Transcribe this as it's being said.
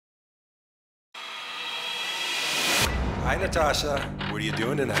Hi, Natasha. What are you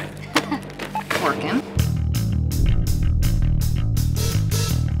doing tonight? Working.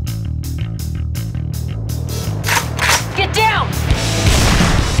 Get down!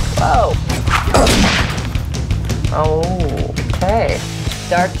 Whoa. Okay.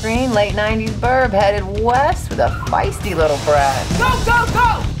 Dark green, late 90s burb headed west with a feisty little brat. Go, go,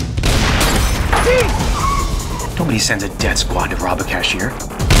 go! Nobody sends a death squad to rob a cashier.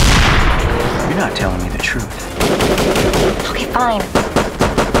 You're not telling me the truth. Okay, fine.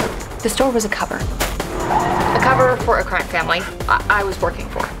 The store was a cover. A cover for a crime family I was working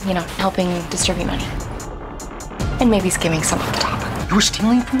for. You know, helping distribute money. And maybe skimming some off the top. You were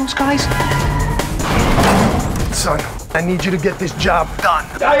stealing from those guys? Son, I need you to get this job done.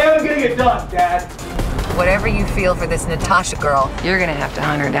 I am getting it done, Dad. Whatever you feel for this Natasha girl, you're gonna have to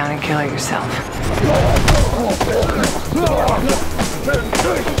hunt her down and kill her yourself.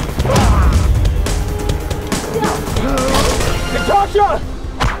 Natasha!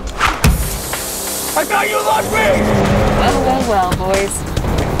 I thought you loved me! Well, well, well, boys.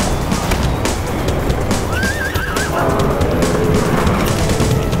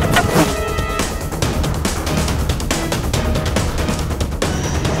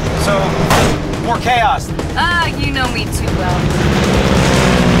 So, more chaos. You know me too well.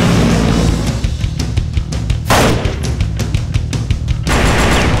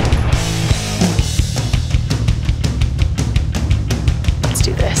 Let's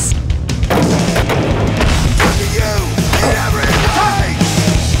do this.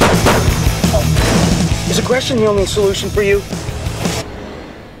 Is aggression the only solution for you?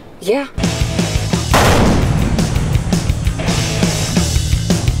 Yeah.